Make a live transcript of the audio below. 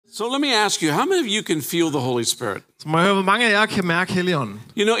So let me ask you, how many of you can feel the Holy Spirit? Så må jeg høre, hvor mange af jer kan mærke Helligånden?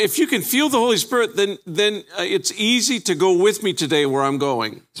 You know, if you can feel the Holy Spirit, then it's easy to go with me today where I'm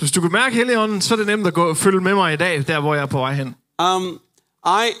going. Så hvis du kan mærke Helligånden, så er det nemt at gå følge med mig i dag, der hvor jeg er på vej hen.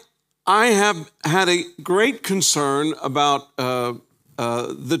 I have had a great concern about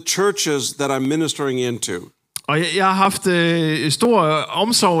the churches that I'm ministering into. Og jeg har haft stor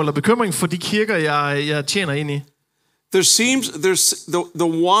omsorg eller bekymring for de kirker, jeg tjener ind i. There's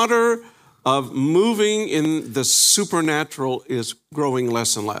the water of moving in the supernatural is growing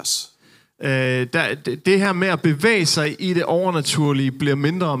less and less. Det her med at bevæge sig i det overnaturlige bliver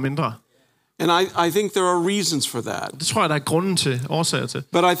mindre og mindre. And I think there are reasons for that. Det tror jeg, der er grunden til, årsager til.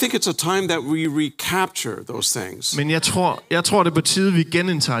 But I think it's a time that we recapture those things. Men jeg tror, det er på tide, vi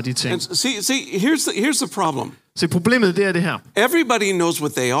genindtager de ting. And see, here's the problem. Så problemet det er det her. Everybody knows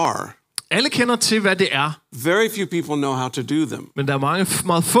what they are. Alle kender til, hvad det er. Very few people know how to do them. Men der er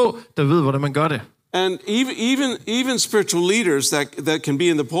meget få, der ved, hvordan man gør det. And even spiritual leaders that can be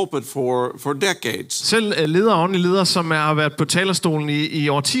in the pulpit for decades. Selv ledere, åndelige ledere, som har været på talerstolen i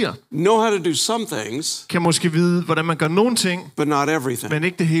årtier, know how to do some things, kan måske vide, hvordan man gør nogle ting, but not everything. Men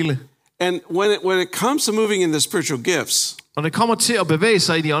ikke det hele. And when it comes to moving in the spiritual gifts, når det kommer til at bevæge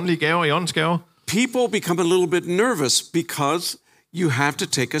sig i de åndelige gaver, i åndens gaver, people become a little bit nervous because you have to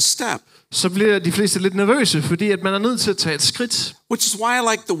take a step. Så bliver de fleste lidt nervøse, fordi at man er nødt til at tage et skridt. Which is why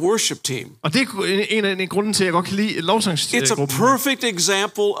I like the worship team. Og det er en af grunden til, at jeg godt kan lide lovsangsgruppen. It's a perfect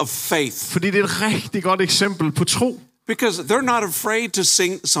example of faith. Fordi det er et rigtig godt eksempel på tro. Because they're not afraid to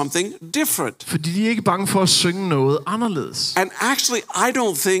sing something different. Fordi de er ikke bange for at synge noget anderledes. And actually, I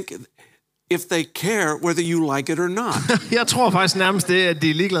don't think if they care whether you like it or not. Jeg tror faktisk nærmest det, at de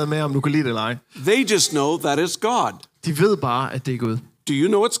er ligeglade med, om du kan lide det eller ej. They just know that it's God. De ved bare, at det er Gud. Do you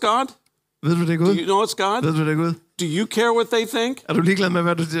know it's God? Ved du det er Gud? Do you know it's God? Ved du det er Gud? Do you care what they think? Er du ligeglad med,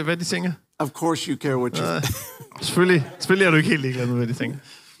 hvad de tænker? Of course you care what you think. Selvfølgelig er du ikke helt ligeglad med, hvad de tænker.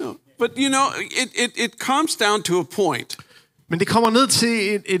 No. But you know, it comes down to a point. Men det kommer ned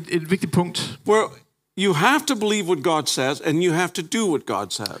til et vigtigt punkt. Where you have to believe what God says, and you have to do what God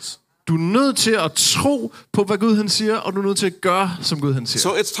says. Du er nødt til at tro på, hvad Gud han siger, og du er nødt til at gøre, som Gud han siger.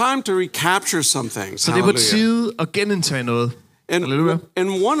 So it's time to recapture some things. Så det er på tide at genindtage noget. And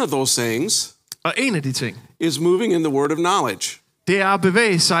one of those things, og en af de ting, is moving in the word of knowledge. Det er at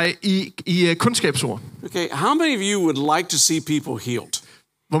bevæge sig i kundskabsord. Okay, how many of you would like to see people healed?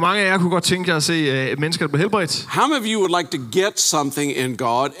 Hvor mange af jer kunne godt tænke jer at se mennesker, der bliver helbredt? How many of you would like to get something in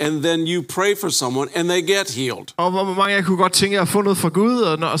God, and then you pray for someone, and they get healed? Og hvor mange af jer kunne godt tænke jer at få noget fra Gud,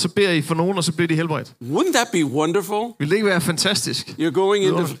 og så beder I for nogen, og så bliver de helbredt? Wouldn't that be wonderful? Vil det ikke være fantastisk?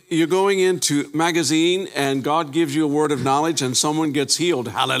 You're going into magazine, and God gives you a word of knowledge, and someone gets healed.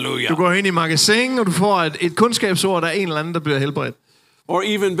 Hallelujah. Du går ind i magasin, og du får et kundskabsord, der er en eller anden, der bliver helbredt. Or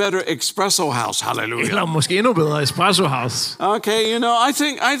even better, Espresso House. Hallelujah. Eller måske endnu bedre, Espresso House. Okay, you know, I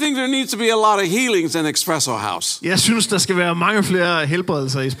think there needs to be a lot of healings in Espresso House. Jeg synes, der skal være mange flere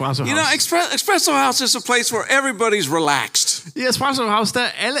helbredelser i Espresso House. You know, Espresso House is a place where everybody's relaxed. I Espresso House, der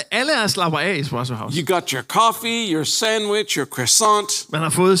alle er slapper af i Espresso House. You got your coffee, your sandwich, your croissant. Man har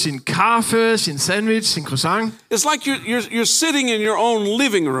fået sin kaffe, sin sandwich, sin croissant. It's like you're sitting in your own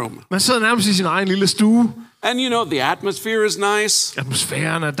living room. Man sidder nærmest i sin egen lille stue. And you know, the atmosphere is nice.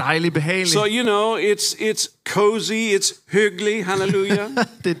 Atmosfæren er dejlig, behagelig. So you know, it's cozy, it's hyggelig, hallelujah.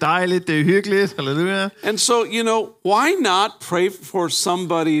 Det er dejligt, det er hyggeligt, halleluja. And so, you know, why not pray for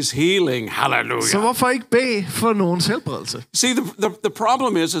somebody's healing, hallelujah. Så hvorfor ikke bede for nogens helbredelse? See, the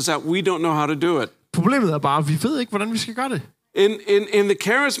problem is that we don't know how to do it. Problemet er bare, at vi ved ikke, hvordan vi skal gøre det. In the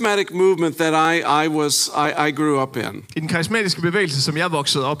charismatic movement that I grew up in. I den karismatiske bevægelse, som jeg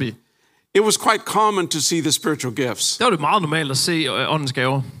voksede op i. It was quite common to see the spiritual gifts. Det var det meget normalt at se åndens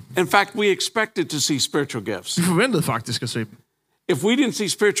gaver. In fact, we expected to see spiritual gifts. Vi forventede faktisk at se dem. If we didn't see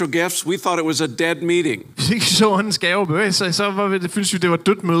spiritual gifts, we thought it was a dead meeting. Hvis ikke så åndens gaver bevæge sig, så var det, føltes vi, det var et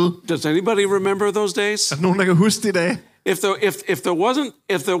dødt møde. Does anybody remember those days? Er der nogen, der kan huske de dage? If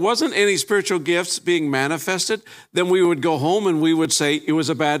there wasn't any spiritual gifts being manifested, then we would go home and we would say it was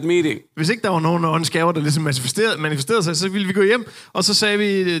a bad meeting. Hvis ikke der var nogen åndens gaver, der ligesom manifesterede sig, så ville vi gå hjem, og så sagde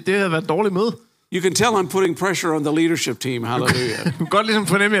vi, det havde været et dårligt møde. You can tell I'm putting pressure on the leadership team. Hallelujah. Du kan godt ligesom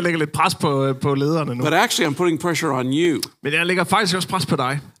fornemme, at jeg lægger lidt pres på lederne nu. But actually, I'm putting pressure on you. Men jeg lægger faktisk også pres på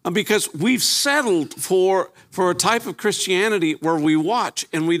dig. Because we've settled for a type of Christianity where we watch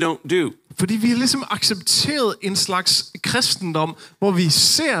and we don't do. Fordi vi har ligesom accepteret en slags kristendom, hvor vi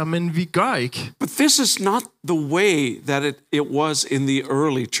ser, men vi gør ikke. But this is not the way that it was in the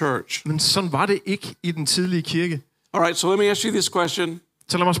early church. Men sådan var det ikke i den tidlige kirke. All right, so let me ask you this question.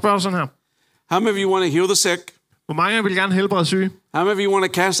 Så lad mig spørge sådan her. How many of you want to heal the sick? Hvor mange vil gerne helbrede syge? How many of you want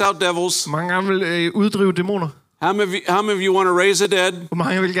to cast out devils? Hvor mange vil uddrive dæmoner? How many of you want to raise the dead? Hvor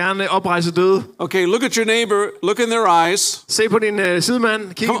mange vil gerne oprejse døde? Okay, look at your neighbor. Look in their eyes. Se på din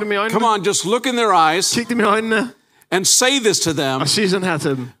sidemand. Kig dem i øjnene. Come on, just look in their eyes. Kig dem i øjnene. And say this to them. Og sig sådan her til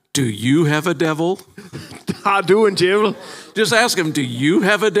dem. Do you have a devil? Har du en djævel? Just ask them, do you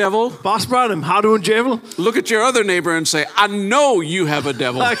have a devil? Bare spørg dem, har du en djævel? Look at your other neighbor and say, I know you have a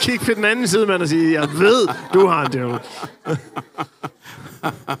devil. Og kig på den anden sidemand og sige, jeg ved, du har en djævel.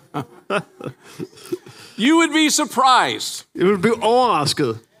 You would be surprised. Jeg vil blive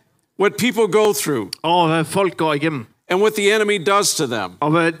overrasket. What people go through. Over hvad folk går igennem. And what the enemy does to them.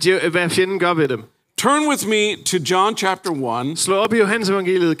 Og hvad fjenden gør ved dem. Turn with me to John chapter 1. Slå op i Johannes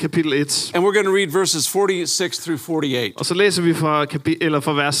evangeliet kapitel 1. And we're going to read verses 46 through 48. Og så læser vi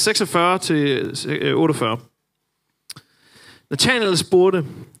fra vers 46 til 48. Nathanael spurgte,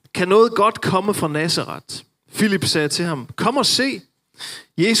 kan noget godt komme fra Nazaret? Filip sagde til ham, kom og se.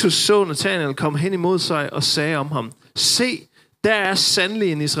 Jesus så Nathanael komme hen imod sig og sagde om ham, se, der er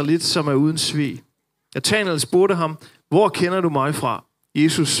sandelig en israelit, som er uden svig. Nathanael spurgte ham, hvor kender du mig fra?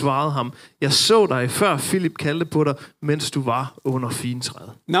 Jesus svarede ham, jeg så dig, før Filip kaldte på dig, mens du var under fintræet.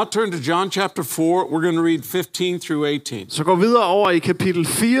 Now turn to John chapter 4. We're going to read 15 through 18. Så går videre over i kapitel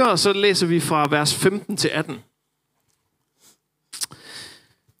 4, og så læser vi fra vers 15 til 18.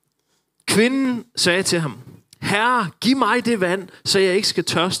 Kvinden sagde til ham, Herre, giv mig det vand, så jeg ikke skal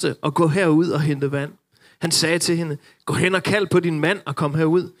tørste og gå herud og hente vand. Han sagde til hende, gå hen og kald på din mand og kom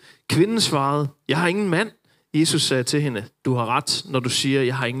herud. Kvinden svarede, jeg har ingen mand. Jesus sagde til hende, du har ret, når du siger,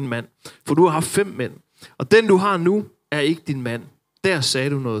 jeg har ingen mand. For du har haft 5 mænd, og den du har nu er ikke din mand. Der sagde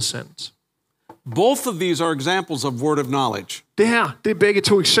du noget sandt. Both of these are examples of word of knowledge. Det her, det er begge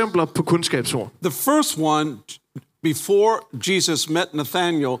to eksempler på kundskabsord. The first one, before Jesus met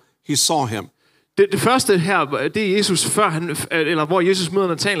Nathanael, he saw him. Det første her, det er Jesus før han, eller hvor Jesus møder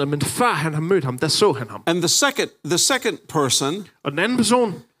Nathanael, men før han har mødt ham, der så han ham. And the second person, Og den anden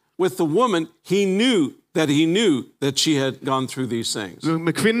person, with the woman, he knew that she had gone through these things.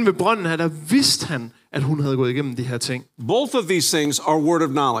 med kvinden ved brønden her, der vidste han, at hun havde gået igennem de her ting. Both of these things are word of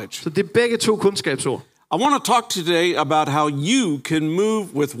knowledge. Så det er begge to kundskabsord. I want to talk today about how you can move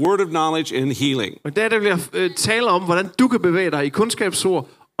with word of knowledge in healing. Og der vil jeg tale om, hvordan du kan bevæge dig i kundskabsord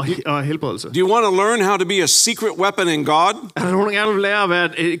og helbredelse. Do you want to learn how to be a secret weapon in God? Er der nogen, der gerne vil lære at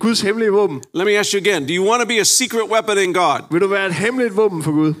være et Guds hemmelige våben? Let me ask you again. Do you want to be a secret weapon in God? Vil du være et hemmeligt våben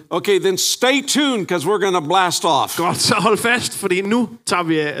for Gud? Okay, then stay tuned because we're going to blast off. Godt, så hold fast, fordi nu tager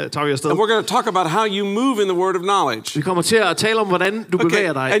vi afsted. And we're going to talk about how you move in the word of knowledge. Vi kommer til at tale om, hvordan du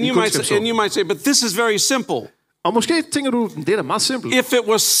bevæger dig i kundskabsord. And you might say, but this is very simple. Og måske tænker du, det er da meget simpelt. If it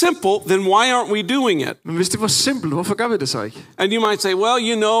was simple, then why aren't we doing it? Men hvis det var simpelt, hvorfor gør vi det så ikke? And you might say, well,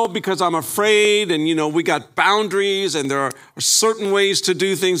 you know, because I'm afraid, and you know, we got boundaries, and there are certain ways to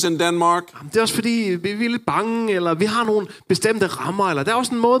do things in Denmark. Det er også fordi, vi er lidt bange, eller vi har nogle bestemte rammer, eller der er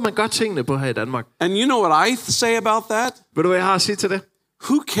også en måde, man gør tingene på her i Danmark. And you know what I say about that? Ved du, hvad jeg har at sige til det?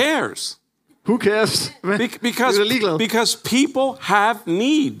 Who cares? Who cares? Because people have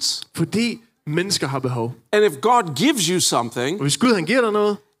needs. Fordi mennesker har behov. And if God gives you something, og hvis Gud han giver dig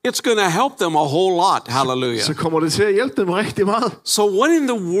noget, it's going to help them a whole lot. Hallelujah. Så kommer det til at hjælpe dem rigtig meget. So what in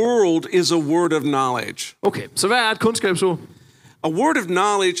the world is a word of knowledge? Okay, så hvad er et kundskabsord? A word of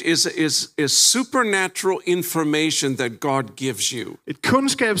knowledge is supernatural information that God gives you. Et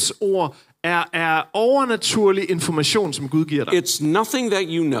kundskabsord er overnaturlig information, som Gud giver dig. It's nothing that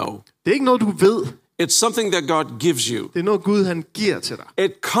you know. Det er ikke noget, du ved. It's something that God gives you. Det er noget, Gud han giver til dig.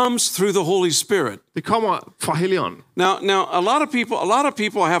 It comes through the Holy Spirit. Det kommer fra Helligånden. Now, a lot of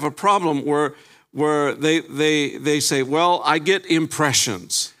people have a problem where they say, well, I get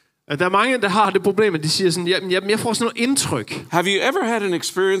impressions. Der er mange, der har det problem, at de siger sådan, jeg får sådan noget indtryk. Have you ever had an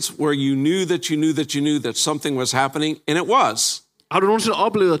experience where you knew that something was happening, and it was? Har du nogensinde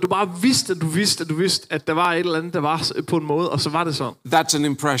oplevet, at du bare vidste, at der var et eller andet, der var på en måde, og så var det sådan? That's an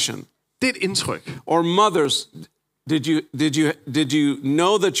impression. Det er et indtryk. Or mothers, did you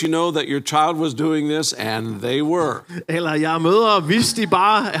know that your child was doing this, and they were? Eller jeg mødre, vidste de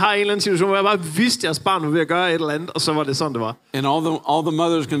bare, har en eller anden situation, hvor jeg bare vidste, at jeres barn var ved at gøre et eller andet, og så var det sådan, det var. And all the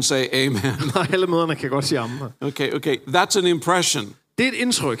mothers can say amen. Og alle mødrene kan godt sige amen. Okay, that's an impression. Det er et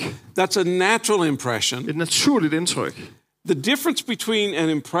indtryk. That's a natural impression. Et naturligt indtryk. The difference between an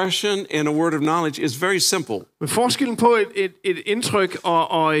impression and a word of knowledge is very simple. Men forskellen på et indtryk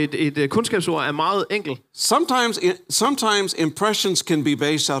og et kundskabsord er meget enkel. Sometimes impressions can be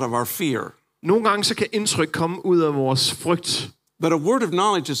based out of our fear. Nogle gange så kan indtryk komme ud af vores frygt. But a word of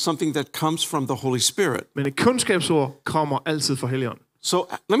knowledge is something that comes from the Holy Spirit. Men et kundskabsord kommer altid fra Helligånden. So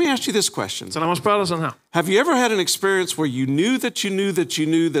let me ask you this question. Så lad mig spørge dig sådan her. Have you ever had an experience where you knew that you knew that you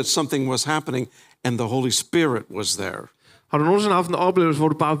knew that something was happening and the Holy Spirit was there? Har du nogensinde haft en oplevelse, hvor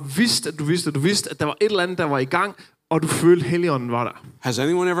du bare vidste, at der var et eller andet, der var i gang, og du følte, Helligånden var der? Has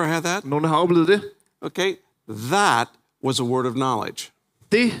anyone ever had that? Nogen, der har oplevet det? Okay, that was a word of knowledge.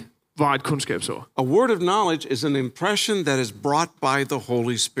 Det var et kundskabsord. A word of knowledge is an impression that is brought by the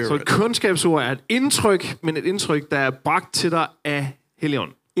Holy Så Spirit. et kundskabsord er et indtryk, men et indtryk, der er bragt til dig af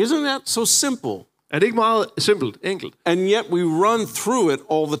Helligånden. Isn't that so simple? Er det ikke meget simpelt, enkelt? And yet we run through it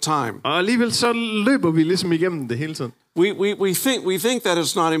all the time. Og alligevel så løber vi ligesom igennem det hele tiden. We think that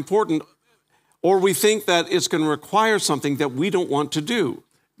it's not important, or we think that it's going to require something that we don't want to do.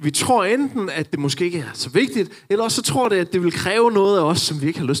 Vi tror enten, at det måske ikke er så vigtigt, eller også så tror det, at det vil kræve noget af os, som vi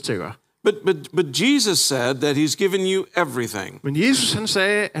ikke har lyst til at gøre. But Jesus said that he's given you everything. Men Jesus han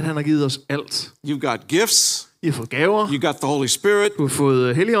sagde, at han har givet os alt. You've got gifts. I har fået gaver. You got the Holy Spirit. Du har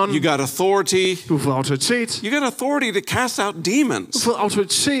fået Helligånden. You got authority. Du har fået autoritet. You got authority to cast out demons. Du har fået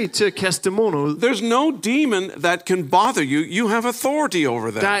autoritet til at kaste dæmoner ud. There's no demon that can bother you. You have authority over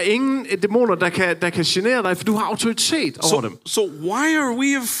them. Der er ingen dæmoner, der kan genere dig, for du har autoritet over dem. So why are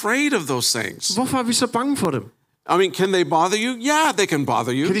we afraid of those things? Hvorfor er vi så bange for dem? I mean, can they bother you? Yeah, they can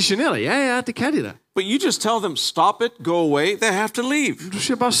bother you. Kan de genere dig? Ja, det kan de da. But you just tell them, stop it, go away. They have to leave. Du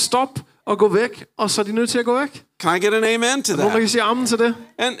siger bare stop og gå væk, og så er de nødt til at gå væk. Can I get an amen to Nogen, der kan that? sige amen til det.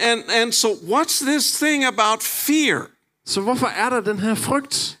 And so what's this thing about fear? Så hvorfor er der den her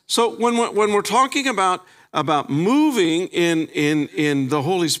frygt? So when we're talking about moving in the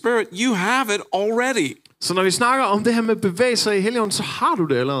Holy Spirit, you have it already. Så når vi snakker om det her med bevægelser i Helligånden, så har du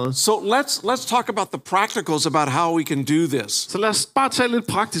det allerede. So let's talk about the practicals about how we can do this. Så lad os bare tale lidt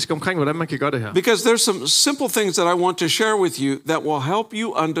praktisk omkring, hvordan man kan gøre det her. Because there's some simple things that I want to share with you that will help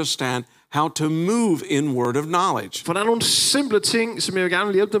you understand how to move in word of knowledge. For der er nogle simple ting, som jeg vil gerne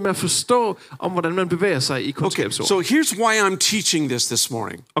vil hjælpe dig med at forstå, om hvordan man bevæger sig i kundskabsord. So here's why I'm teaching this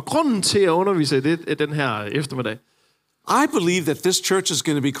morning. Og grunden til at undervise i det den her eftermiddag, I believe that this church is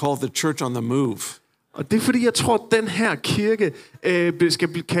going to be called the church on the move. og det er fordi, jeg tror, at den her kirke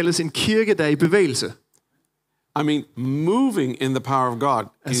skal kaldes en kirke, der er i bevægelse. I mean, moving in the power of God. Can you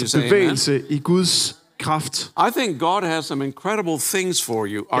Altså say amen? bevægelse i Guds kraft. I think God has some incredible things for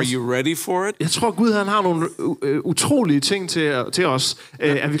you. Are you ready for it? Jeg tror, Gud han har nogle utrolige ting til os.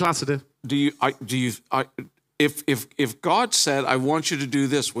 Er vi klar til det? If God said, I want you to do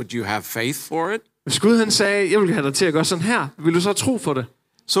this, would you have faith for it? Hvis Gud han sagde, jeg vil have dig til at gøre sådan her, vil du så tro for det?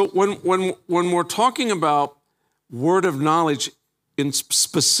 So when we're talking about word of knowledge in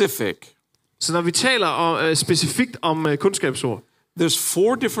specific, Så når vi taler om, specifikt om kundskabsord, there's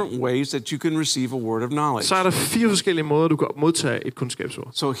 4 different ways that you can receive a word of knowledge. så er der 4 forskellige måder, du kan modtage et kundskabsord.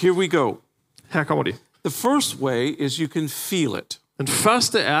 So here we go. Her kommer de. The first way is you can feel it. Den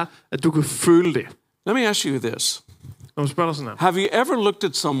første er, at du kan føle det. Let me ask you this. Når man spørger dig sådan her. Have you ever looked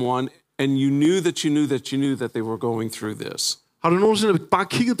at someone and you knew that you knew that you knew that they were going through this? Har du nogensinde bare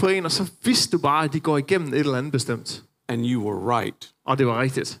kigget på en, og så vidste du bare, at de går igennem et eller andet bestemt? And you were right. Og det var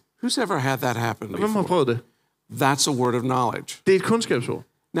rigtigt. Who's ever had that happen Hvem har before? prøvet det? That's a word of knowledge. Det er et kundskabsord.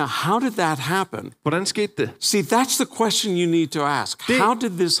 Now, how did that happen? Hvordan skete det? See, that's the question you need to ask. How did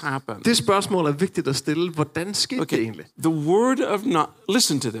this happen? Det spørgsmål er vigtigt at stille. Hvordan skete det egentlig? The word of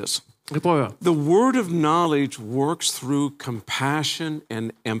listen to this. Jeg prøver at høre. The word of knowledge works through compassion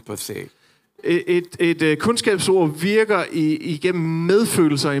and empathy. Et kundskabsord virker igennem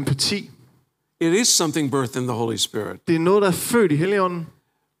medfølelse og empati. It is something birthed in the Holy Spirit. Det er noget, der er født i Helligånden.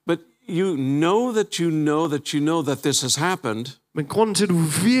 But you know that you know that you know that this has happened. Men grunden til, at du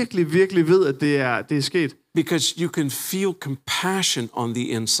virkelig ved, at det er sket, Because you can feel compassion on the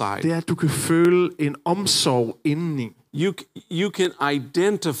inside. det er, at du kan føle en omsorg indeni. You can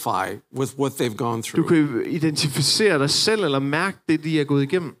identify with what they've gone Du through. kan identificere dig selv eller mærke det, de er gået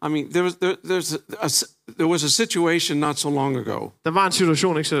igennem. I mean, there was a situation not so long ago. Der var en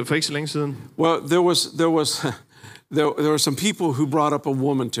situation for ikke så længe siden. Well, there were some people who brought up a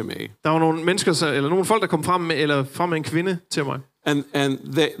woman to me, Der var nogle mennesker, eller nogle folk, der kom frem med en kvinde til mig. and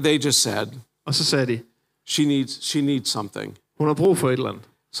they just said, Og så sagde de, she needs something. hun har brug for et eller andet.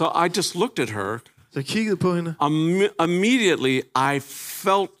 So I just looked at her. Så jeg kiggede på hende, Immediately, I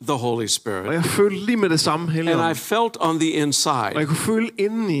felt the Holy og Spirit, jeg følte lige med det samme and I Helligånden. felt on the Og jeg inside kunne føle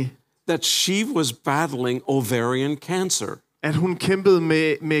indeni, that she was battling ovarian cancer. at hun kæmpede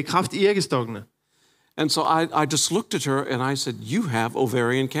med kræft i æggestokkene. And so I just looked at her and I said, you have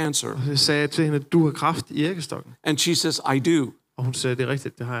ovarian cancer. Og så sagde jeg til hende, du har kræft i æggestokken. And she says, I do. Og hun sagde, det er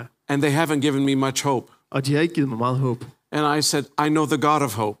rigtigt, det har jeg. And they haven't given me much hope. Og de har ikke givet mig meget håb. And I said, I know the God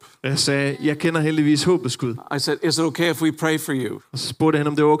of hope. Jeg sagde, jeg kender heldigvis håbets Gud. I said, is it okay if we pray for you? Og så spurgte han,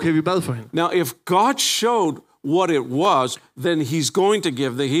 om det var okay, vi bad for hende. Now, if God showed what it was, then he's going to give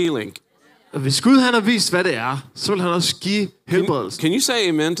the healing. Og hvis Gud han har vist, hvad det er, så vil han også give helbredelse. Can you say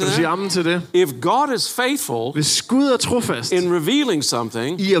amen to Kan du sige that? amen til det? If God is faithful Hvis Gud er trofast in revealing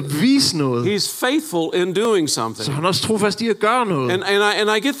something, i at vise noget, he's faithful in doing så something. er han også trofast i at gøre noget. And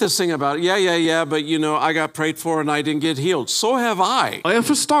I get this thing about, yeah, but you know, I got prayed for and I didn't get healed. So have I. Og jeg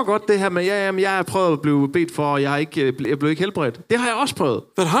forstår godt det her med, jeg har prøvet at blive bedt for, og jeg blev ikke helbredt. Det har jeg også prøvet.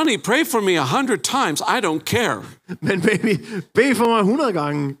 But honey, pray for me 100 times. I don't care. Men baby, bed for mig 100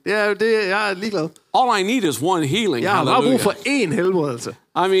 gange. Jeg er ligeglad. All I need is one healing. Jeg har bare brug for Hallelujah. én helbredelse.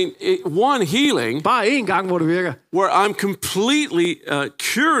 I mean, one healing Bare én gang, hvor det virker. where I'm completely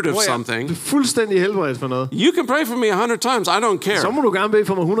cured of Hvor jeg something. er fuldstændig helbredt for noget. You can pray for me 100 times. I don't care. Så må du gerne bede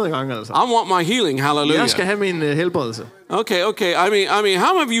for mig 100 gange, altså. I want my healing. Hallelujah. Jeg skal have min helbredelse. Okay. I mean,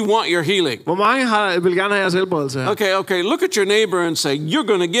 how many of you want your healing? Hvor mange vil gerne have jeres helbredelse her? Okay. Look at your neighbor and say, you're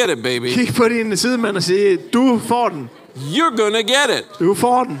going to get it, baby. Kig på din sidemand og sige, du får den. You're going to get it. Du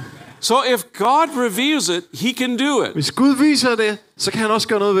får den. So if God reveals it, he can do it. Hvis Gud viser det, så kan han også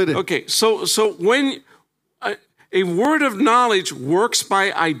gøre noget ved det. Okay, so when a word of knowledge works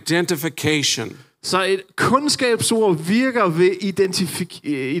by identification. Så et kundskabsord virker ved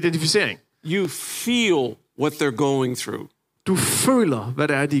identificering. You feel what they're going through. Du føler, hvad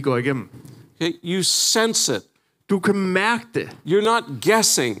det er, de går igennem. Okay, you sense it. Du kan mærke det. You're not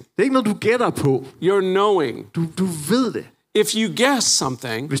guessing. Det er ikke noget, du gætter på. You're knowing. Du ved det. If you guess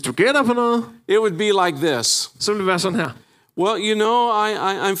something, Hvis du gætter på noget, it would be like this. så vil det være sådan her. Well, you know,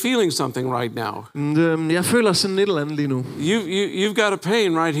 I'm feeling something right now. Jeg føler sådan et eller andet lige nu. You've got a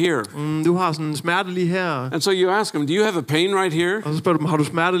pain right here. Du har sådan en smerte lige her. And so you ask them, do you have a pain right here? Og så spørger du dem, har du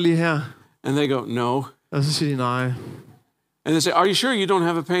smerte lige her? And they go, no. Og så siger de nej. And they say, are you sure you don't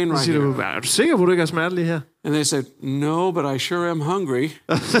have a pain Så right siger here? du, er du sikker på, at du ikke har smerte lige her? And they say, no, but I sure am hungry.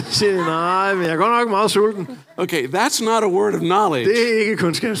 Og så siger de, nej, men jeg er godt nok meget sulten. Okay, that's not a word of knowledge. Det er ikke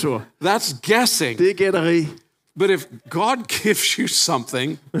kundskabsord. That's guessing. Det er gætteri. But if God gives you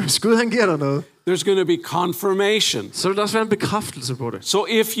something, Hvis Gud han giver dig noget, there's going to be confirmation. så vil der også være en bekræftelse på det. So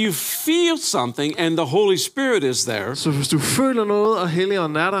if you feel something and the Holy Spirit is there, Så hvis du føler noget, og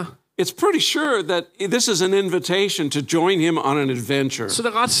Helligånden er der, it's pretty sure that this is an invitation to join him on an adventure. så er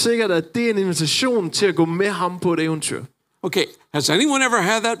det ret sikkert, at det er en invitation til at gå med ham på et eventyr. Okay, has anyone ever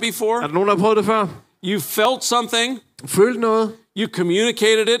had that Er before? der nogen, der har prøvet det før? You felt something, Følte noget? you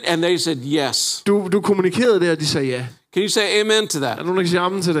communicated it, and they said yes. Du kommunikerede det, og de sagde ja. Can you say amen to Er that? der nogen, der kan sige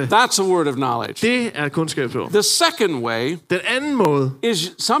amen til det? That's a word of knowledge. Det er et kundskabsord. The second way Den anden måde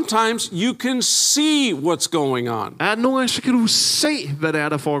is sometimes you can see what's going on. er, at nogle gange så kan du se, hvad det er,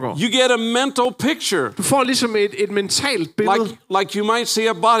 der foregår. You get a mental picture, Du får ligesom et mentalt billede. like you might see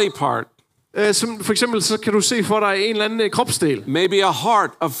a body part, Som for eksempel, så kan du se for dig en eller anden kropsdel. maybe a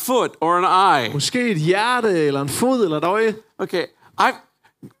heart, a foot, or an eye. Måske et hjerte, eller en fod, eller et øje. Okay,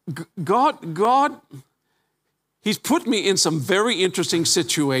 God, He's put me in some very interesting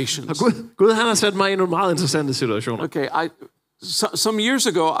situations. Og Gud han har sat mig i nogle meget interessante situationer. Okay, some years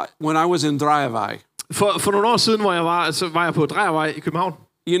ago, when I was in Drejevej, For nogle år siden, hvor var jeg på Drejervej i København.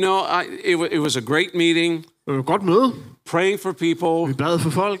 you know, it was a great meeting, Det var et godt møde. praying for people. Vi bad for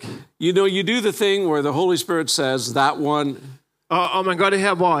folk. You know, you do the thing where the Holy Spirit says, that one, Og man gør det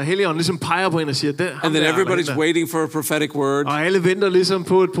her, hvor Helligånden ligesom peger på en og siger, and then everybody's waiting for a prophetic word. Og alle venter ligesom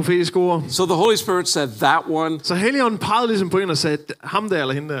på et profetisk ord. So the Holy Spirit said, that one. Så Helligånden pegede ligesom på en og sagde, ham der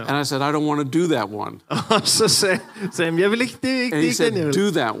eller hende der. And I said, I don't want to do that one. Og så sagde han, jeg vil ikke, det er ikke, And det he er ikke den, jeg said,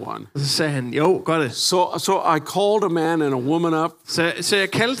 vil. do that one. Og så sagde han, jo, gør det. So I called a man and a woman up, Så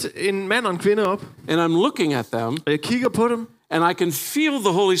jeg kaldte en mand og en kvinde op, and I'm looking at them, og jeg kigger på dem, and I can feel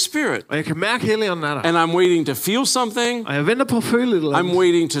the Holy Spirit. og jeg kan mærke, at Helligånden er der. And I'm waiting to feel something. Og jeg venter på at føle et eller I'm andet.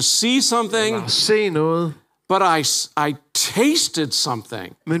 waiting to see something. Og se noget. But I tasted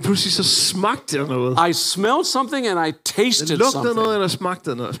something. Men pludselig så smagte jeg noget. I smelled something and I Jeg tasted lugtede something. noget, eller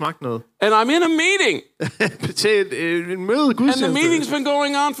smagte noget. And I'm in a meeting. Til et møde, And the gudstjeneste. meeting's been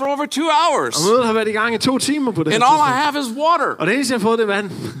going on for over 2 hours. Og mødet har været i gang i 2 timer på det And her all I tidspunkt. have is water. Og det eneste, jeg har fået, det er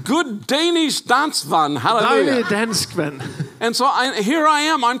vand. Good Danish dansvand. Hallelujah. Dejligt dansk vand. And so here I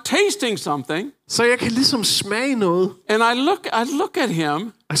am. I'm tasting something. Så jeg kan ligesom smage noget. And I look at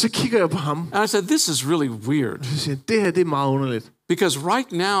him. Og så kigger jeg på ham. And I said, this is really weird. Så siger jeg, det her, det er meget underligt. Because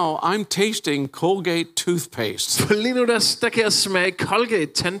right now I'm tasting Colgate toothpaste. For lige nu, der kan jeg smage Colgate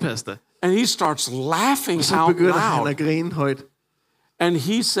tandpasta. And he starts laughing Så out begynder han loud. at grine højt. And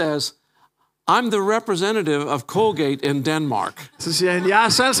he says, I'm the representative of Colgate in Denmark. Så siger han, jeg er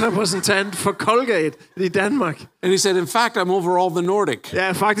salgsrepræsentant for Colgate i Danmark. And he said, in fact, I'm over all the Nordic. Jeg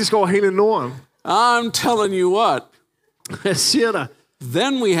er faktisk over hele Norden. I'm telling you what. Jeg siger dig.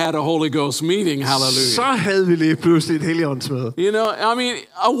 Then we had a Holy Ghost meeting, hallelujah. Så havde vi lige pludselig et helligåndsmøde. You know, I mean,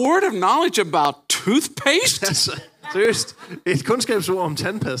 a word of knowledge about toothpaste? Altså, seriøst. Et kundskabsord om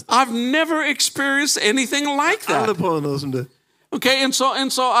tandpasta. I've never experienced anything like Jeg har that. aldrig prøvet noget som det. Okay, and so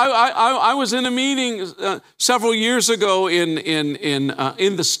I was in a meeting several years ago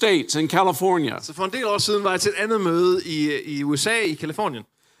in the States, in California. Så for en del år siden var jeg til et andet møde i USA, i Kalifornien.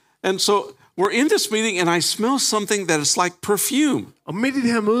 And so we're in this meeting, and I smell something that is like perfume. Og midt i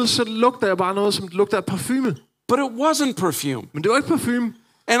det her møde, så lugter jeg bare noget, som lugter af parfume. But it wasn't perfume. Men det var ikke parfume.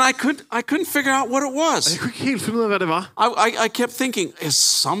 And I couldn't figure out what it was. Jeg kunne ikke helt finde ud af, hvad det var. I kept thinking, is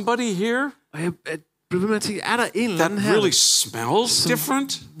somebody here Og jeg blev ved med at tænke, er der en eller anden that her, really smells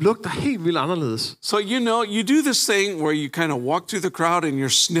different? lugter helt vildt anderledes. So, you know, you do this thing where you kind of walk through the crowd and you're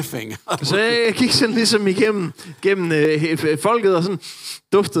sniffing. Så jeg gik sådan ligesom igennem folket og sådan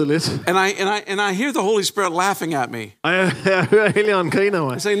duftede lidt. And I hear the Holy Spirit laughing at me. Og jeg hører Helligånden grine af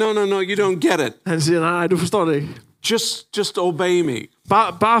mig. I say, no, you don't get it. Han siger, nej, du forstår det ikke. Just obey me.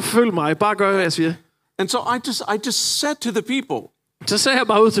 Bare følg mig. Bare gør, hvad jeg siger. And so I just said to the people. Så sagde jeg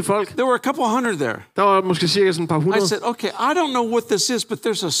bare ud til folk. There were a couple hundred there. Der var måske cirka sådan et par hundrede. I said, okay, I don't know what this is, but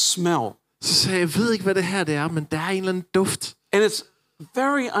there's a smell. Så sagde jeg ved ikke, hvad det her det er, men der er en eller anden duft. And it's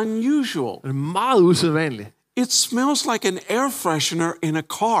very unusual. Det er meget usædvanligt. It smells like an air freshener in a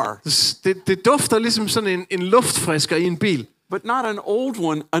car. Det dufter ligesom sådan en luftfrisker i en bil. But not an old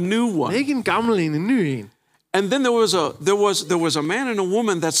one, a new one. Ikke en gammel en ny en. And then there was a man and a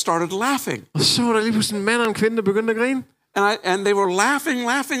woman that started laughing. Og så var der lige pludselig en mand og en kvinde, der begyndte at grine. And they were laughing.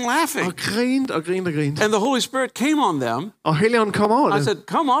 Og grinte. And the Holy Spirit came on them. Og Helligånden kom over dem. I said,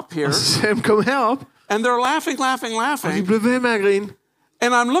 come up here. Og så sagde han, kom herop. And they're laughing. Og de blev ved med at grine.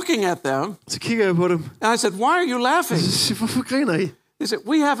 And I'm looking at them. Så kigger jeg på dem. And I said, why are you laughing? Og så siger, hvorfor griner I? They said,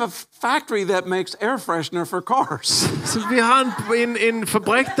 we have a factory that makes air freshener for cars. Så vi har en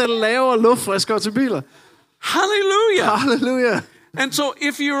fabrik, der laver luftfriskere til biler. Hallelujah. And so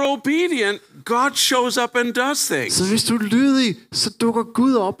if you're obedient, God shows up and does things. Så hvis du er lydig, så dukker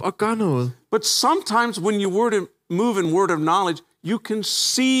Gud op og gør noget. But sometimes when you move in word of knowledge, you can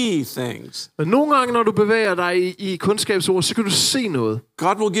see things. Men nogle gange, når du bevæger dig i kundskabsord, så kan du se noget.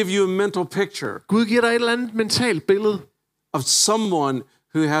 God will give you a mental picture. Gud giver dig et eller andet mentalt billede. Of someone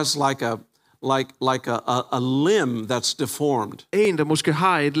who has like a limb that's deformed. En, der måske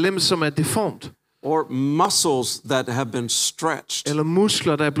har et lem, som er deformt. Or muscles that have been stretched. Eller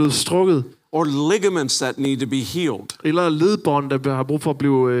muskler, der er blevet strukket. Or ligaments that need to be healed. Eller ledbånd, der har brug for at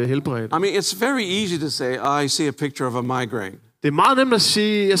blive helbredt. I mean, it's very easy to say, I see a picture of a migraine. Det er meget nemt at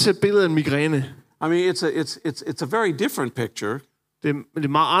sige, jeg ser et billede af en migræne. I mean, it's a very different picture. Det er et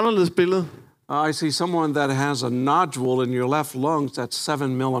meget anderledes billede. I see someone that has a nodule in your left lungs that's 7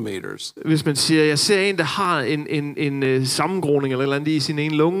 millimeters. Hvis man siger, jeg ser en, der har en sammengroning eller et eller andet i sin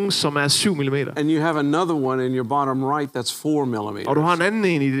ene lunge, som er 7 mm. And you have another one in your bottom right that's 4 millimeters. Og du har en anden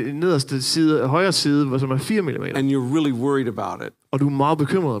en i den nederste side, højre side, som er 4 mm. And you're really worried about it. Og du er meget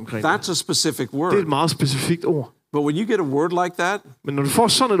bekymret omkring det. That's a specific word. Det er et meget specifikt ord. But when you get a word like that, men når du får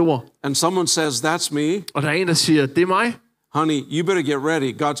sådan et ord, and someone says, that's me, og der er en, der siger, det er mig, honey, you better get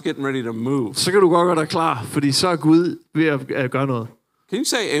ready. God's getting ready to move. så kan du godt gøre dig klar, fordi så er Gud ved at gøre noget. Can you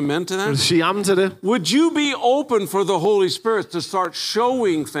say amen to that? Kan du sige amen til det? Would you be open for the Holy Spirit to start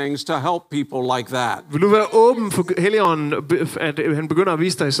showing things to help people like that? Vil du være åben for Helligånden, at han begynder at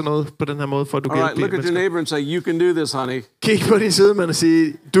vise dig sådan noget på den her måde, for at du kan hjælpe mennesker? Look at your neighbor and say, you can do this, honey. Kig på din sidemand og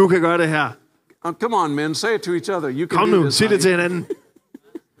sige, du kan gøre det her. Come on, men, say it to each other. You can Kom do nu, this, sig det til hinanden.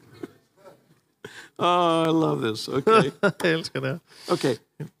 Oh, I love this. Okay. Jeg elsker det. Okay.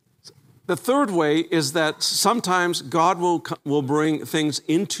 The third way is that sometimes God will bring things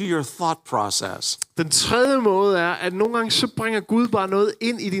into your thought process. Den tredje måde er, at nogle gange så bringer Gud bare noget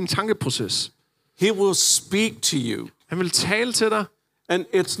ind i din tankeproces. He will speak to you. Han vil tale til dig. And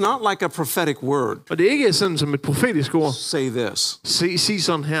it's not like a prophetic word. Og det er ikke sådan som et profetisk ord. Say this. Sig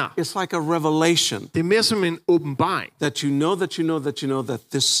sådan her. It's like a revelation. Det er mere som en åbenbaring. That you know that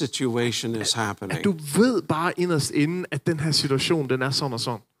this situation is happening. At du ved bare inderst inden, at den her situation, den er sådan og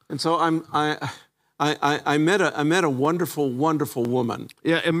sådan. And so I met a wonderful woman.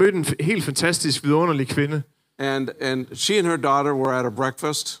 Jeg mødte en helt fantastisk vidunderlig kvinde. And she and her daughter were at a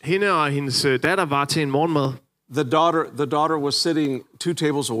breakfast. Hende og hendes datter var til en morgenmad. The daughter was sitting 2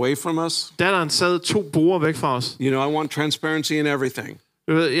 tables away from us. Datteren sad 2 borde væk fra os. You know, I want transparency in everything.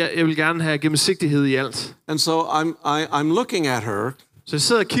 Jeg vil gerne have gennemsigtighed i alt. And so I'm looking at her. Så jeg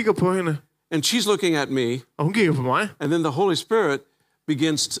sidder og kigger på hende. And she's looking at me, Og hun kigger på mig. and then the Holy Spirit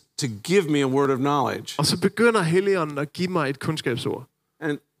begins to give me a word of knowledge. Og så begynder Helligånden at give mig et kundskabsord.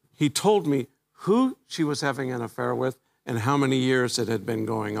 And he told me who she was having an affair with and how many years it had been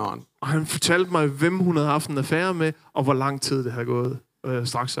going on. Og han fortalte mig, hvem hun havde haft en affære med, og hvor lang tid det havde gået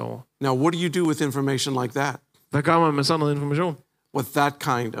straks over. Now, what do you do with information like that? Hvad gør man med sådan noget information? With that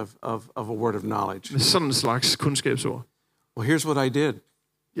kind of a word of knowledge? Med sådan en slags kundskabsord. Well, here's what I did.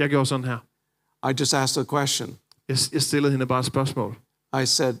 Jeg gjorde sådan her. I just asked a question. Jeg stillede hende bare et spørgsmål. I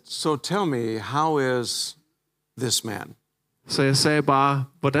said, so tell me, how is this man? Så jeg sagde bare,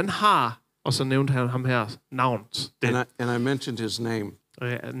 hvordan har... Og så nævnte han ham her navn. And I mentioned his name. Og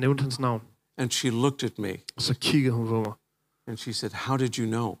jeg nævnte hans navn. And she looked at me. Og så kiggede hun på mig. And she said, how did you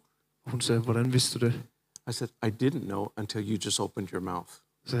know? Hun sagde, hvordan vidste du det? I said, I didn't know until you just opened your mouth.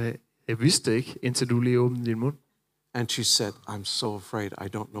 Så jeg vidste ikke, indtil du lige åbnede din mund. And she said, I'm so afraid I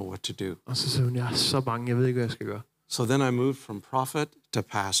don't know what to do. Og så sagde hun, jeg er så bange, jeg ved ikke, hvad jeg skal gøre. So then I moved from prophet to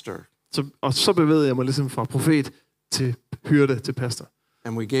pastor. Så bevægede jeg mig ligesom fra profet til hyrde til pastor.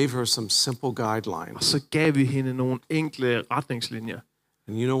 And we gave her some simple guidelines. Og så gav vi hende nogle enkle retningslinjer.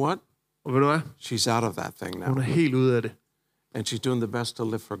 And you know what? Og ved du hvad? She's out of that thing now. Hun er helt ude af det. And she's doing the best to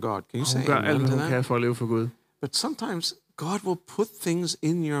live for God. Can you say Hun gør alt, amen hvad to hun that? kan for at leve for Gud. But sometimes God will put things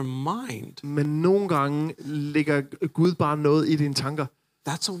in your mind. Men nogle gange lægger Gud bare noget i dine tanker.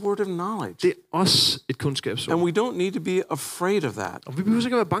 That's a word of knowledge. Det er også et kundskabsord. And we don't need to be afraid of that. Og vi behøver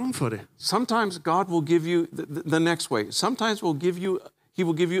ikke at være bange for det. Sometimes God will give you the next way. Sometimes he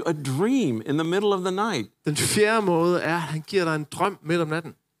will give you a dream in the middle of the night. Den fjerde måde er, at han giver dig en drøm midt om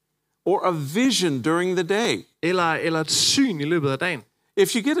natten. Or a vision during the day. Eller et syn i løbet af dagen.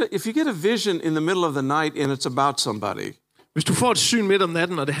 If you get a vision in the middle of the night and it's about somebody. Hvis du får et syn midt om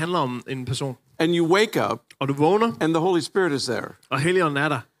natten, og det handler om en person. And you wake up. Og du vågner. And the Holy Spirit is there. Og Helligånden er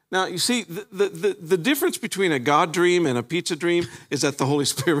der. Now, you see, the difference between a God dream and a pizza dream is that the Holy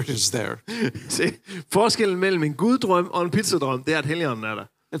Spirit is there. Se, forskellen mellem en guddrøm og en pizzadrøm, det er, at Helligånden er der.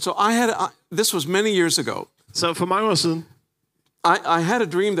 And so this was many years ago. Så for mange år siden, I had a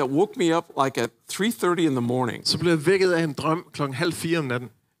dream that woke me up like at 3:30 in the morning. så blev jeg vækket af en drøm 3:30 om natten.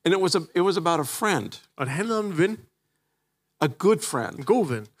 And it was about a friend. Og det handlede om en ven. A good friend. En god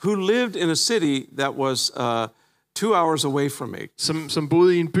ven. Who lived in a city that was 2 hours away from me. Som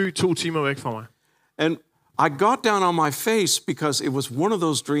boede i en by 2 timer væk fra mig. And I got down on my face because it was one of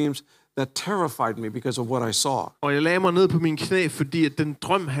those dreams that terrified me because of what I saw. Og jeg lagde mig ned på mine knæ, fordi at den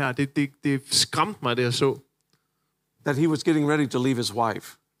drøm her, det skræmte mig, det jeg så. That he was getting ready to leave his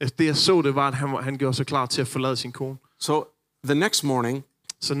wife. Altså, det jeg så, det var, at han gjorde sig klar til at forlade sin kone. So the next morning,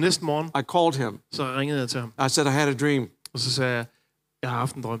 så næste morgen, I called him. Så ringede jeg til ham. I said I had a dream. Og så sagde jeg, jeg har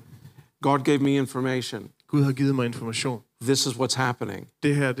haft en drøm. God gave me information. Gud har givet mig information. This is what's happening.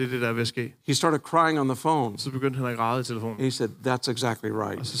 Det her, det er det, der er ved at ske. He started crying on the phone. Så begyndte han at græde i telefonen. He said, that's exactly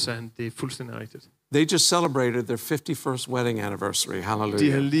right. Og så sagde han, det er fuldstændig rigtigt. They just celebrated their 51st wedding anniversary. Hallelujah.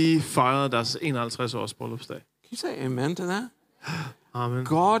 De har lige fejret deres 51-års bryllupsdag. Can you say amen to that? Amen.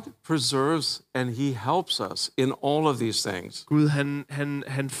 God preserves and he helps us in all of these things. Gud,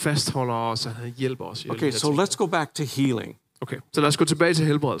 han fastholder os, og han hjælper os. Okay, so let's go back to healing. Okay, så lad os gå tilbage til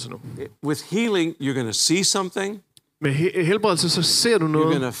helbredelse nu. With healing, you're going to see something. Med helbredelse, så ser du noget.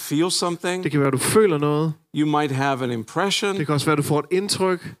 You're going to feel something. Det kan være, du føler noget. You might have an impression. Det kan også være, du får et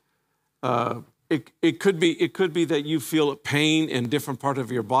indtryk. It could be that you feel pain in different part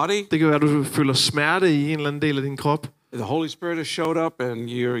of your body. Det kan være, du føler smerte i en eller anden del af din krop. The Holy Spirit has showed up, and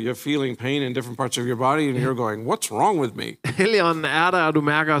you're feeling pain in different parts of your body, and you're going, "What's wrong with me?" Helligånden er der, og du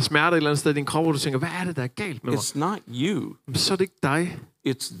mærker smerte et eller andet sted i din krop, og du tænker, hvad er det, der er galt med mig? It's not you. Så er det ikke dig.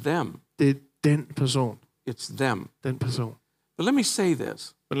 It's them. Det er den person. It's them. Den person. But let me say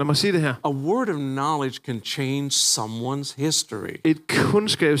this. Men lad mig sige det her. A word of knowledge can change someone's history. Et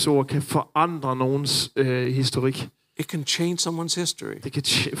kundskabsord kan forandre nogens historik. It can change someone's history. Det kan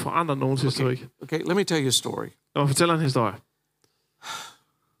forandre nogens historik. Okay, let me tell you a story. Lad mig fortælle en historie.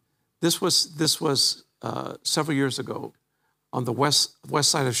 This was several years ago on the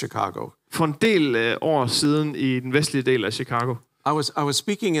west side of Chicago. For en del år siden i den vestlige del af Chicago. I was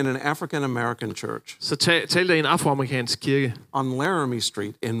speaking in an African American church. Så talte jeg i en afroamerikansk kirke. On Laramie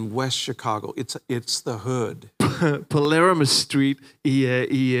Street in West Chicago. It's the hood. På Laramie Street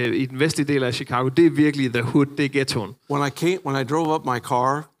i den vestlige del af Chicago. Det er virkelig the hood, det er ghettoen. When I drove up my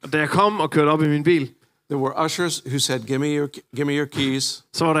car. Og da jeg kom og kørte op i min bil. There were ushers who said, give me your keys.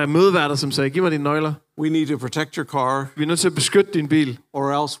 Så var der mødeværter, som sagde, giv mig dine nøgler. We need to protect your car, Vi er nødt til at beskytte din bil.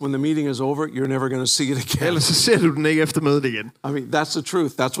 or else when the meeting is over, you're never going to see it again. Ellers så ser du den ikke efter mødet igen. I mean, that's the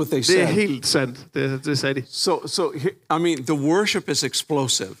truth. That's what they Det er said. helt sandt. Det sagde de. I mean, the worship is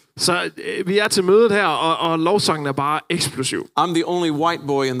explosive. Så vi er til mødet her, og lovsangen er bare eksplosiv. I'm the only white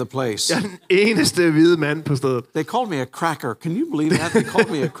boy in the place. Jeg er den eneste hvide mand på stedet. They called me a cracker. Can you believe that? They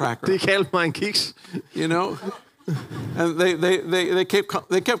called me a cracker. Det kaldte mig en kiks. You know? And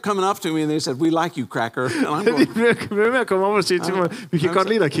they kept coming up to me and they said, "We like you, cracker." And I'm De going, blev ved med at komme op og sige til mig, vi kan godt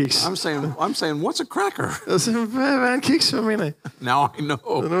lide dig, kiks. I'm saying, what's a cracker? Og så, hvad er en kiks? Hvad mener I? Now I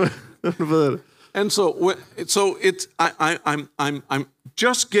know. Nu ved jeg det. And so I'm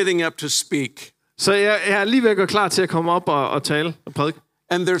just getting up to speak. Så jeg er lige ved at gå klar til at komme op og tale og prædike.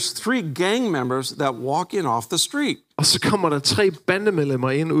 And there's 3 gang members that walk in off the street. Og så kommer der 3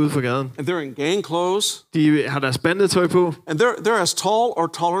 bandemedlemmer ind ude for gaden. And they're in gang clothes. De har deres bandetøj på. And they're as tall or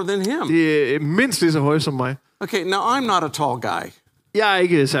taller than him. De er mindst lige så høje som mig. Okay, now I'm not a tall guy. Jeg er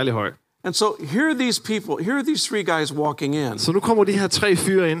ikke særlig høj. And so here are these 3 guys walking in. Så nu kommer de her 3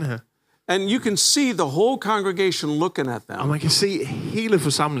 fyre ind her. And you can see the whole congregation looking at Og them. man kan se hele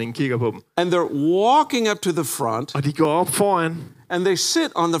forsamlingen kigger på dem. And they're walking up to the front. Og de går op foran. And they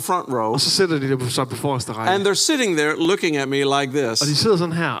sit on the front row. Og så sætter de der så på forreste række. And they're sitting there looking at me like Og de this. sidder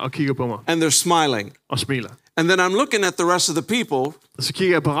sådan her og kigger på mig. And they're smiling. Og smiler. And then I'm looking at the rest of the people. Og så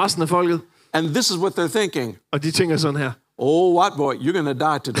kigger jeg på resten af folket. And this is what they're thinking. Og de tænker sådan her. Oh, white boy, you're going to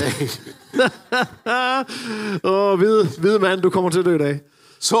die today. Hvide mand, du kommer til at dø i dag.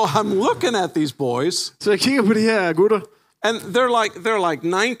 So I'm looking at these boys. Så jeg kigger på de her gutter. And they're like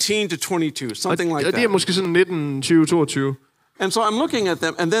 19 to 22, something like Og de er that. måske sådan 19, 20, 22. And so I'm looking at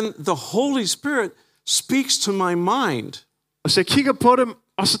them, and then the Holy Spirit speaks to my mind. Og så jeg kigger på dem,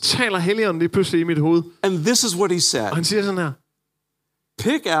 og så taler Helligånden lige pludselig i mit hoved. And this is what he Og said. han siger sådan her.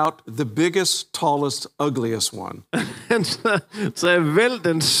 Pick out the biggest, tallest, ugliest one. Så jeg vælger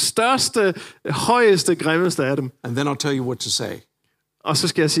den største, højeste, grimmeste af dem. And then I'll tell you what to say. Og så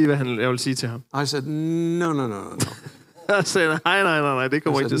skal jeg sige, hvad jeg vil sige til ham. I said, no. Jeg sagde, nej, det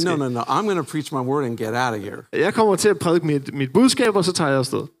kommer I ikke til at said, ske. no. I'm going to preach my word and get out of here. Jeg kommer til at prædike mit budskab, og så tager jeg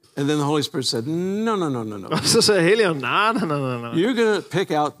afsted. And then the Holy Spirit said, no. Og så sagde Helligånden, nej. You're going to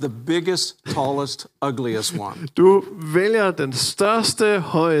pick out the biggest, tallest, ugliest one. Du vælger den største,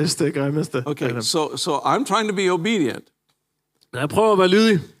 højeste, grimmeste. Okay, so I'm trying to be obedient. Jeg prøver at være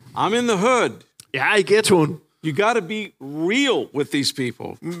lydig. I'm in the hood. Jeg er i ghettoen. You got to be real with these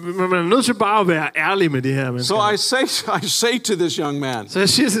people. Men man er nødt til bare at være ærlig med de her mennesker. So I say to this young man, Så jeg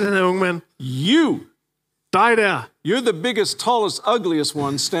siger til den her unge mand, you, dig der, you're the biggest, tallest, ugliest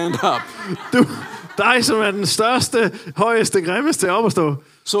one, stand up. dig som er den største, højeste, grimmeste, op at stå.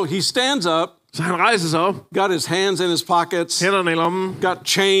 So he stands up, Så han rejser sig op, got his hands in his pockets, hænderne i lommen, got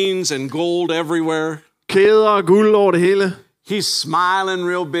chains and gold everywhere. kæder og guld over det hele. He's smiling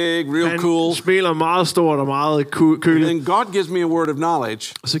real big, real Han cool. smiler meget stort og meget køligt. And God gives me a word of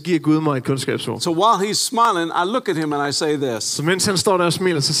knowledge. Og så giver Gud mig et kundskabsord. So while he's smiling, I look at him and I say this. Så mens han står der og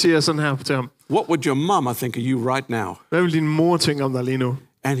smiler, så siger jeg sådan her til ham. What would your mama think of you right now? Hvad vil din mor tænke om dig lige nu?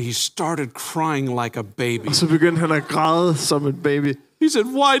 And he started crying like a baby. Og så begyndte han at græde som et baby. He said,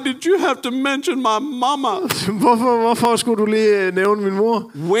 why did you have to mention my mama? Hvorfor skulle du lige nævne min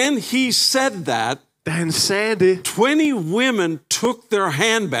mor? When he said that, Da han sagde det, 20 women took their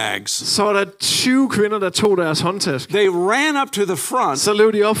handbags. så var der 20 kvinder, der tog deres håndtaske. They ran up to the front Så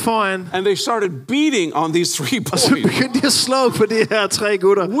løb de op foran, and they started beating on these 3 og så boys begyndte de at slå på de her 3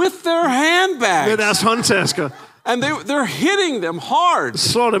 gutter with their med handbags. deres håndtasker. And they're hitting them hard.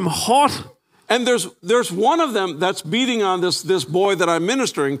 Slår dem hårdt. And there's one of them that's beating on this boy that I'm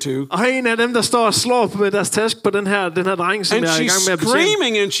ministering to. Og en af dem, der står og slår med deres task på den her dreng, som And jeg er i gang she's med at betjene.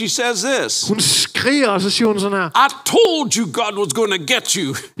 screaming and she says this. Hun skriger, og så siger hun sådan her. I told you God was going to get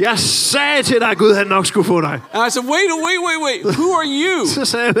you. Jeg sagde til dig, at Gud han nok skulle få dig. And I said, wait. Who are you? Så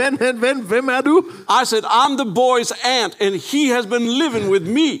sagde jeg, hvem er du? I said, I'm the boy's aunt and he has been living with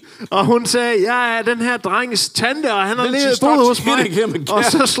me. Og hun sagde, jeg er den her drengs tante, og han har Then she levet starts boet hos hitting him mig. again. Og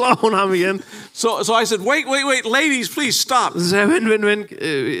så slår hun ham igen. So I said, wait, ladies, please stop. Så sagde jeg,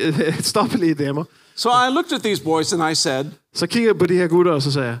 vent, stop lige damer. So I looked at these boys and I said, Så kigger jeg på de her gutter, og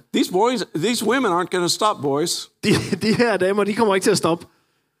så sagde jeg, these women aren't going to stop, boys. de her damer, de kommer ikke til at stoppe.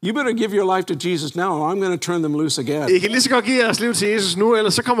 You better give your life to Jesus now or I'm going to turn them loose again. I kan lige så godt give jeres liv til Jesus nu,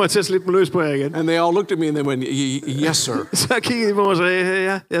 ellers så kommer jeg til at slippe dem løs på jer igen. And they all looked at me and they went, yes, sir. Så kiggede de på mig og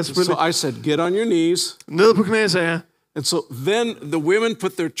sagde, ja, selvfølgelig. So I said, get on your knees. Nede på knæ, sagde jeg. And so then the women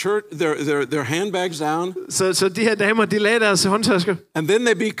put their handbags down. Så de her damer, de lagde deres håndtasker. And then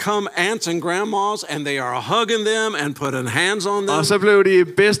they become aunts and grandmas, and they are hugging them and putting hands on them. Og så blev de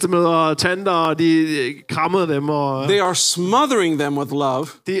bedstemødre og tanter, og de krammede dem. Og They are smothering them with love.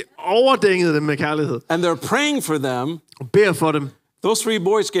 de overdængede dem med kærlighed. And they're praying for them. Og beder for dem. Those 3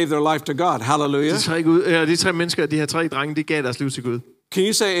 boys gave their life to God. Hallelujah. De 3 mennesker, de her 3 drenge, de gav deres liv til Gud. Can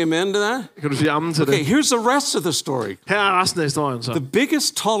you say amen to that? Kan du sige amen til Okay, det? here's the rest of the story. Her er resten af historien så. The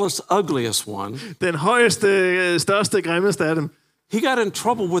biggest, tallest, ugliest one. Den højeste, største, grimmeste af dem. He got in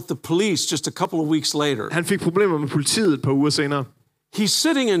trouble with the police just a couple of weeks later. Han fik problemer med politiet et par uger senere. He's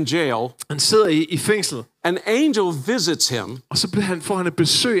sitting in jail. Han sidder i fængsel. An angel visits him. Og så får han et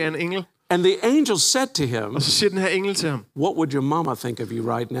besøg af en engel. And the angel said to him, Og så siger den her engel til ham, what would your mama think of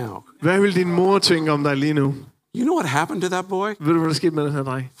you right now? hvad vil din mor tænke om dig lige nu? You know what happened to that boy? Ved du, hvad der skete med den her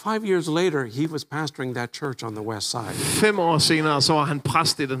dreng? 5 years later, he was pastoring that church on the west side. 5 år senere, så var han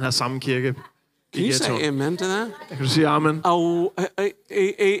præst i den her samme kirke. Can you say amen to that? Kan du sige amen?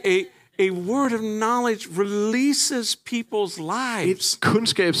 A word of knowledge releases people's lives. Et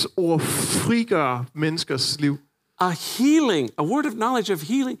kundskabsord frigør menneskers liv. A word of knowledge of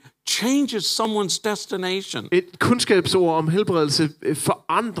healing changes someone's destination. Et kundskabsord om helbredelse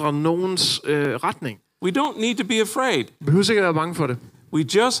forandrer nogens retning. We don't need to be afraid. Vi behøver ikke at være bange for det. We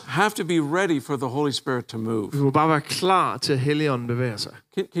just have to be ready for the Holy Spirit to move. Vi må bare være klar til at Helligånden bevæger sig.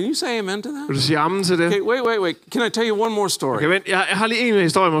 Can you say amen to that? Vil du sige amen til det? Okay, wait. Can I tell you one more story? Okay, vent. Jeg har lige en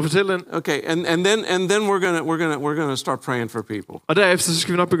historie, må jeg fortælle den. Okay, and then we're gonna start praying for people. Og derefter så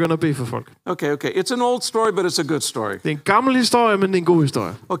skal vi nok begynde at bede for folk. Okay. It's an old story, but it's a good story. Det er en gammel historie, men det er en god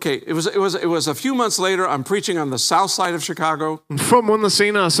historie. Okay, it was a few months later. I'm preaching on the south side of Chicago. Få måneder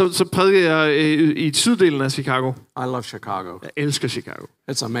senere, så prædikede jeg i syddelen af Chicago. I love Chicago. Jeg elsker Chicago.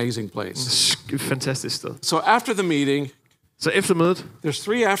 It's an amazing place. Et fantastisk sted. So after the meeting, så efter mødet, there's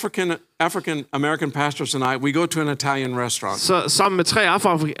 3 African American pastors and I. We go to an Italian restaurant. Så sammen med 3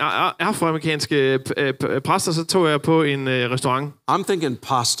 afroamerikanske præster, så tog jeg på en restaurant. I'm thinking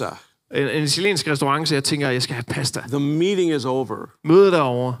pasta. En italiensk restaurant, så jeg tænker, jeg skal have pasta. The meeting is over. Mødet er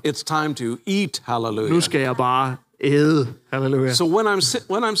over. It's time to eat. Hallelujah. Nu skal jeg bare æde. Halleluja. So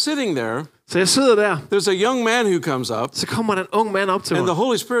when I'm sitting there, så jeg sidder der. There's a young man who comes up. Så kommer der en ung mand op til mig. And the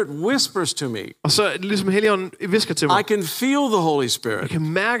Holy Spirit whispers to me. Og så ligesom Helligånden visker til mig. I can feel the Holy Spirit. Jeg kan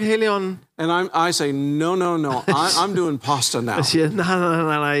mærke Helligånden. And I say no. I'm doing pasta now. Jeg siger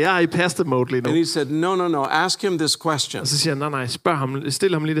nej, jeg er i pasta mode lige nu. And he said no. Ask him this question. Og så siger han nej,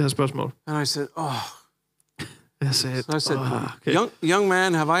 stil ham lige det her spørgsmål. And I said Jeg sagde, okay. young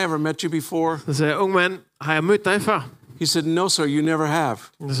man, have I ever met you before? Så sagde jeg, ung mand, har jeg mødt dig før? He said, no, sir, you never have.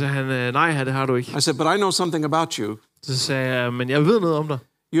 Så sagde han, nej, det har du ikke. I said, but I know something about you. Så sagde jeg, men jeg ved noget om dig.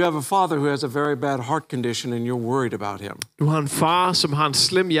 You have a father who has a very bad heart condition, and you're worried about him. Du har en far, som har en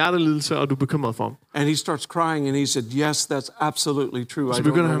slem hjertelidelse, og du er bekymret for ham. And he starts crying, and he said, yes, that's absolutely true. Så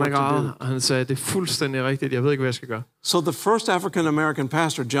begynder han at græde, og han sagde, det er fuldstændig rigtigt, jeg ved ikke, hvad jeg skal gøre. So the first African-American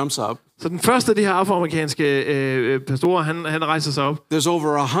pastor jumps up. Så den første af de her afroamerikanske pastorer, han rejser sig op. There's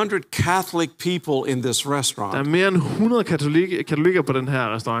over 100 Catholic people in this restaurant. Der er mere end 100 katolikker på den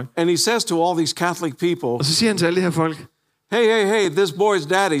her restaurant. And he says to all these Catholic people, og så siger han til alle de her folk, hey, this boy's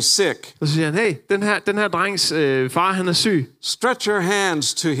daddy's sick. Og så siger han, hey, den her drengs far, han er syg. Stretch your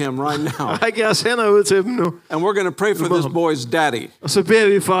hands to him right now. Ræk jeres hænder ud til dem nu. And we're going to pray for this boy's daddy. Og så beder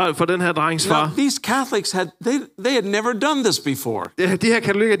vi for den her drengs far. Now, these Catholics they had never done this before. De her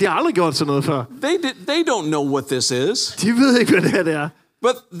katolikker, de har aldrig gjort sådan noget før. They don't know what this is. De ved ikke, hvad det er.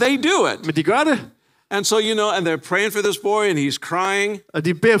 But they do it. Men de gør det. And so, and they're praying for this boy, and he's crying. Og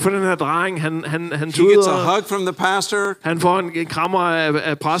de beder for den her dreng, han He gets a hug from the pastor. Han får en krammer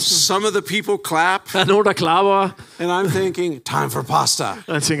af præsten. Some of the people clap. Der er nogen, der klapper. And I'm thinking, time for pasta.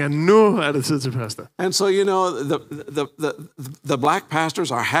 Og jeg tænker, nu er det tid til pasta. And so, the black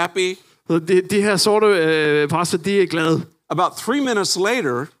pastors are happy. Så de her sorte præster, de er glade. About 3 minutes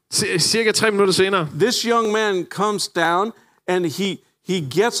later, cirka 3 minutter senere, this young man comes down, and he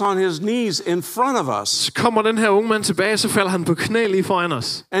gets on his knees in front of us. Så kommer den her unge mand tilbage, så falder han på knæ lige foran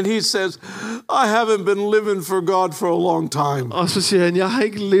os. And he says, I haven't been living for God for a long time. Og så siger han, jeg har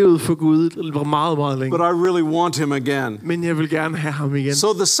ikke levet for Gud meget, meget længe. But I really want him again. Men jeg vil gerne have ham igen.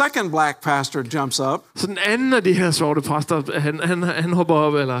 So the second black pastor jumps up. Så den anden af de her sorte præster, han hopper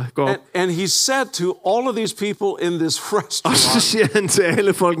op eller går op. And he said to all of these people in this restaurant. Og så siger han til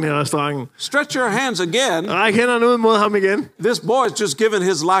alle folkene i restauranten. Stretch your hands again. Ræk hænderne ud mod ham igen. This boy's just given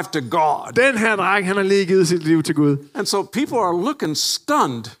his life to God. Den her dreng, han har lige givet sit liv til Gud. And so people are looking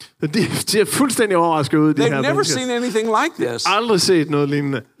stunned. De er fuldstændig overrasket ud, de They've her never mennesker. seen anything like this. Aldrig set noget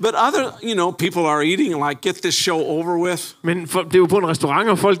lignende. But other, people are eating like, get this show over with. Men det er jo på en restaurant,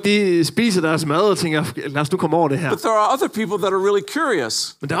 og folk de spiser deres mad og tænker, lad os nu komme over det her. But there are other people that are really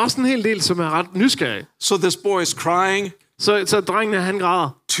curious. Men der er også en hel del, som er ret nysgerrige. So this boy is crying. Så drengen han græder.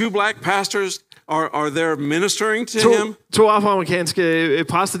 2 black pastors are there ministering to him. To afroamerikanske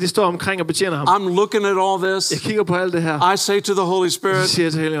præster, de står omkring og betjener ham. I'm looking at all this. Jeg kigger på alt det her. I say to the Holy Så Spirit, siger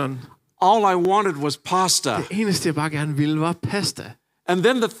jeg til Helligånden, all I wanted was pasta. det eneste, jeg bare gerne ville, var pasta. And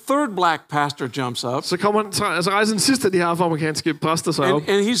then the third black pastor jumps up. Så rejser den sidste af de her afroamerikanske præster sig op.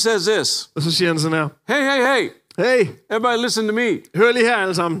 And he says this. Og så siger han sådan her. Hey. Hey, Everybody listen to me. hør lige her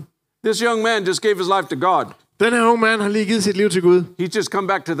alle sammen. This young man just gave his life to God. Den her unge mand har lige givet sit liv til Gud. He's just come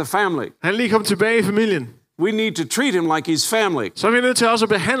back to the family. Han er lige kommet tilbage i familien. We need to treat him like he's family. Så er vi nødt til også at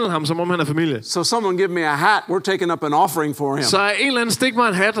behandle ham, som om han er familie. So someone give me a hat. We're taking up an offering for him. Så en eller anden stik mig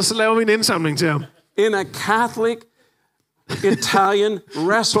en hat, og så laver vi en indsamling til ham. In a Catholic Italian På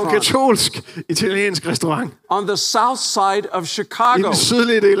en restaurant katolsk italiensk restaurant. on the south side of I Chicago. den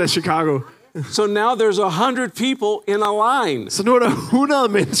sydlige del af Chicago. So now there's 100 people in a line. Så nu er der 100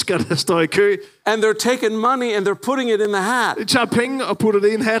 mennesker, der står i kø. And they're taking money and they're putting it in the hat. De tager penge og putter det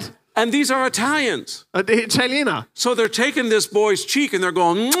i en hat. And these are Italians. Og det er italienere. So they're taking this boy's cheek and they're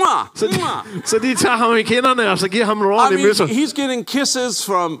going, mwah, mwah. Så de tager ham i kinderne, og så giver ham nogle I ordentlige mean, møsser. he's getting kisses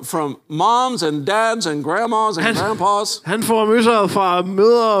from moms and dads and grandmas and grandpas. Han får møsser fra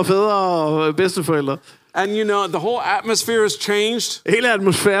mødre og fædre og bedsteforældre. And the whole atmosphere has changed. Hele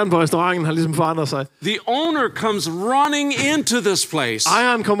atmosfæren på restauranten har ligesom forandret sig. The owner comes running into this place.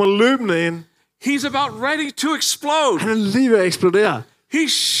 Ejeren kommer løbende ind. He's about ready to explode. Han er lige ved at eksplodere.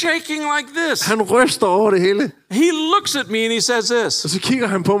 He's shaking like this. Han ryster over det hele. He looks at me and he says this. Og så kigger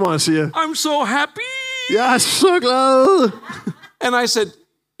han på mig og siger, I'm so happy. jeg er så glad. And I said,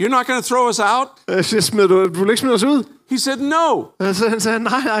 you're not going to throw us out? Jeg siger, du vil ikke smide os ud? He said, no. Så han sagde,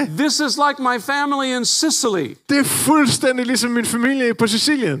 nej. This is like my family in Sicily. Det er fuldstændig ligesom min familie på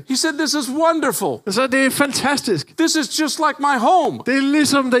Sicilien. He said, this is wonderful. Så det er fantastisk. This is just like my home. Det er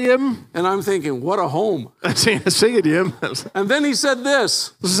ligesom derhjemme. And I'm thinking, what a home. Jeg tænker, sikkert hjemme, altså. And then he said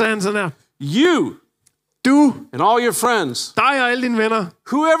this. Så sagde han sådan her. You Du, and all your friends, dig og alle dine venner,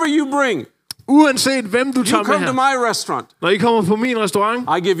 whoever you bring, uanset hvem du you tager med come to her, my restaurant, når I kommer på min restaurant,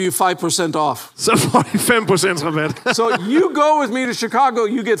 I give you 5% off. så får I 5% rabat. So you go with me to Chicago,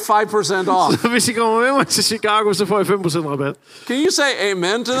 you get 5% off. Så hvis I kommer med mig til Chicago, så får I 5% rabat. Can you say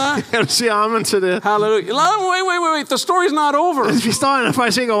amen to that? Kan du sige amen til det? Hallelujah. Wait. The story's not over. Historien er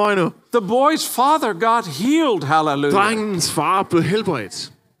faktisk ikke over endnu. The boy's father got healed. Hallelujah. Drengens far blev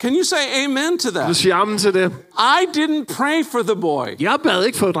helbredt. Can you say amen to Du that? siger amen til det. I didn't pray for the boy. Jeg bad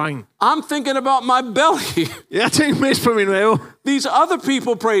ikke for drengen. I'm thinking about my belly. Jeg tænkte mest på min mave. These other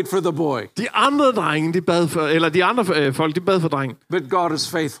people prayed for the boy. De andre drenge, de bad for, eller de andre folk, de bad for drengen. But God is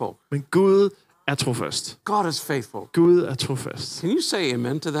faithful. Men Gud er trofast. God is faithful. Gud er trofast. Can you say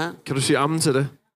amen to that? Kan du sige amen til det?